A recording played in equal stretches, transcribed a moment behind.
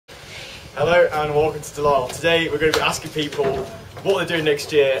Hello and welcome to Lisle. Today we're going to be asking people what they're doing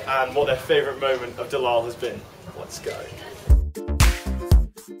next year and what their favourite moment of Lisle has been. Let's go.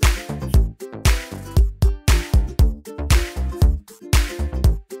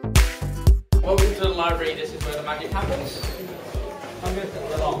 Welcome to the library, this is where the magic happens. I'm going to put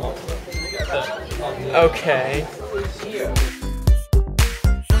the alarm on. Okay.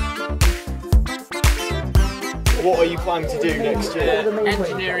 What are you planning to do next year?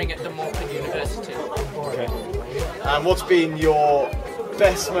 Engineering at the Macleod University. Okay. And what's been your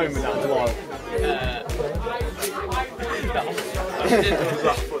best moment at Lisle?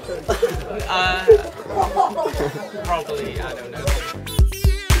 Probably, I don't know.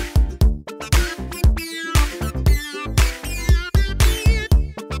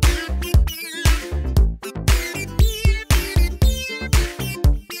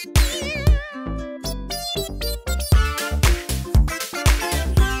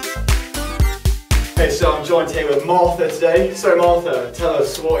 Okay, so I'm joined here with Martha today. So Martha, tell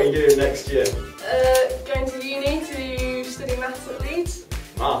us, what are you doing next year? Going to uni to study maths at Leeds.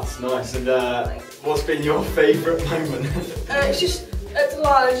 Maths, nice. And what's been your favourite moment? It's just at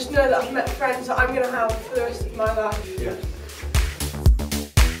Lisle, I just know that I've met friends that I'm going to have for the rest of my life. Yeah.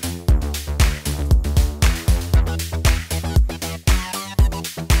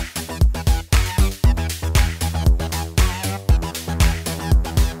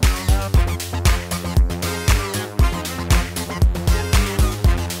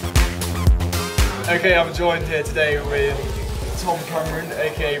 Okay, I'm joined here today with Tom Cameron,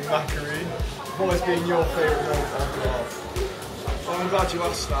 aka Macleod. What has been your favourite moment of Lisle? Well, I'm glad you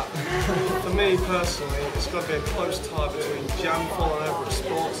asked that. For me personally, it's got to be a close tie between Jam falling over at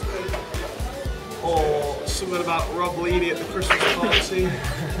Sports Day or something about Rob Leedy at the Christmas party.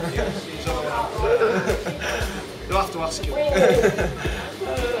 You'll have to ask him.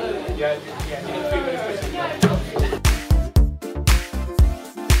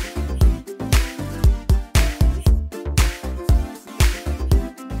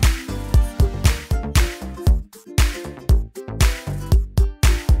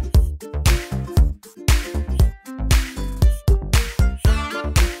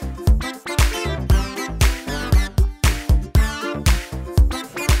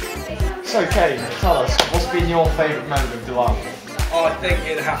 So Kay, tell us, what's been your favourite moment of Lisle? Oh, I think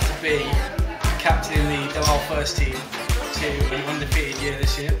it'd have to be captaining the Lisle first team to an undefeated year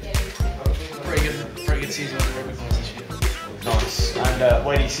this year. Pretty good season on the rugby course this year. Nice. And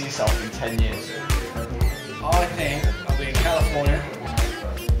where do you see yourself in 10 years? I think I'll be in California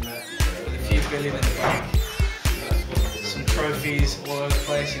with a few billion in the bank, some trophies all over the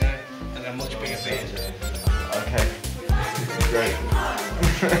place, you know, and a much bigger beard. Okay. Great.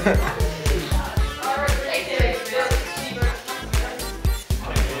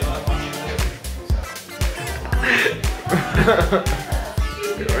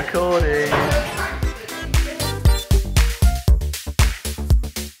 You're recording.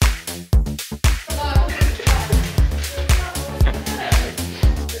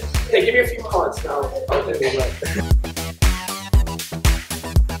 Hey, give me a few cards now. I'll do it.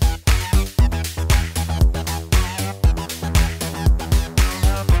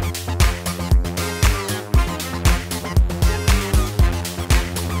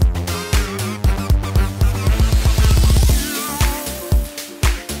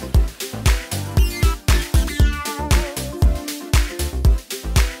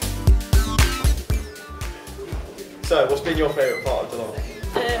 So, what's been your favourite part of Lisle?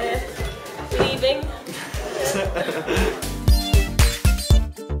 Leaving.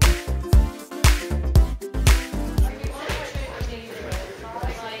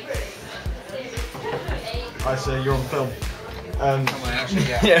 I say you're on film. Am I actually?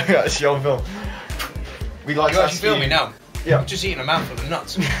 Yeah. Yeah, we're actually on film. We'd like You're to actually ask filming you, now? Yeah. I'm just eating a mouthful of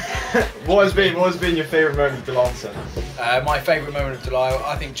nuts. what has been your favourite moment of Lisle, sir? My favourite moment of Lisle,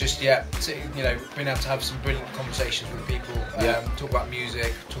 I think just being able to have some brilliant conversations with people, talk about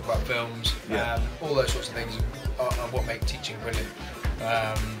music, talk about films, all those sorts of things are what make teaching brilliant.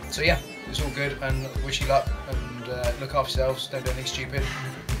 So yeah, it's all good, and wish you luck, and look after yourselves, don't do anything stupid.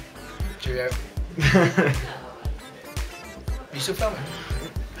 Cheerio. Are you still filming?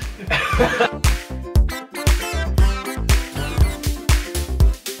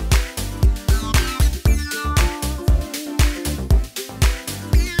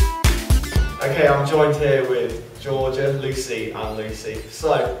 Okay, I'm joined here with Georgia, Lucy and Lucy.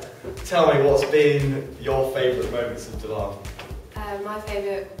 So, tell me, what's been your favourite moments of Lisle? My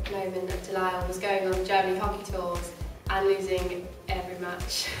favourite moment of Lisle was going on Germany hockey tours and losing every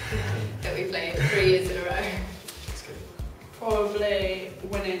match that we played 3 years in a row. That's good. Probably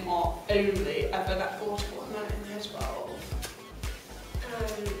winning our only ever netball tournament in year 12.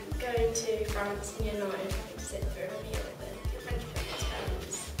 Going to France in year 9, having to sit through a meal with your French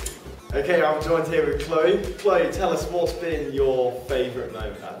friends. Okay, I'm joined here with Chloe. Chloe, tell us what's been your favourite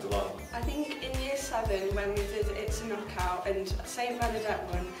moment at Lisle? I think in year 7 when we did It's a Knockout and St Bernadette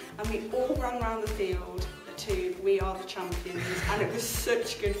won and we all ran around the field to We Are the Champions and it was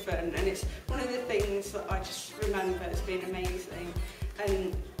such good fun and it's one of the things that I just remember as being amazing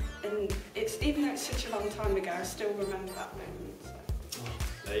and it's even though it's such a long time ago I still remember that moment. So.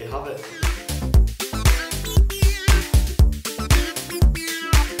 There you have it.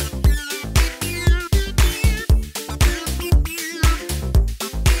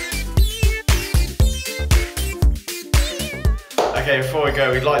 Okay, before we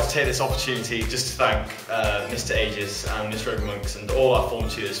go, we'd like to take this opportunity just to thank Mr. Aegis and Miss Rogan Monks and all our form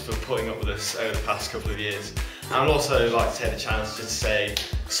tutors for putting up with us over the past couple of years. And I'd also like to take the chance just to say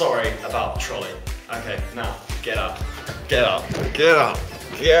sorry about the trolley. Okay, now, get up. Get up. Get up.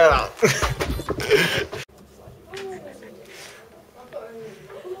 Get up.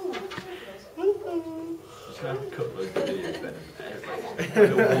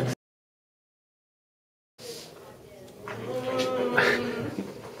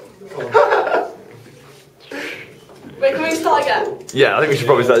 Wait, can we start again? Yeah, I think we should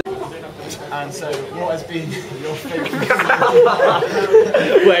probably start. And so, what has been your favourite?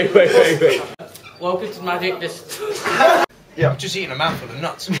 Wait. Welcome to Magic. Yeah, I'm just eating a mouthful of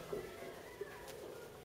nuts.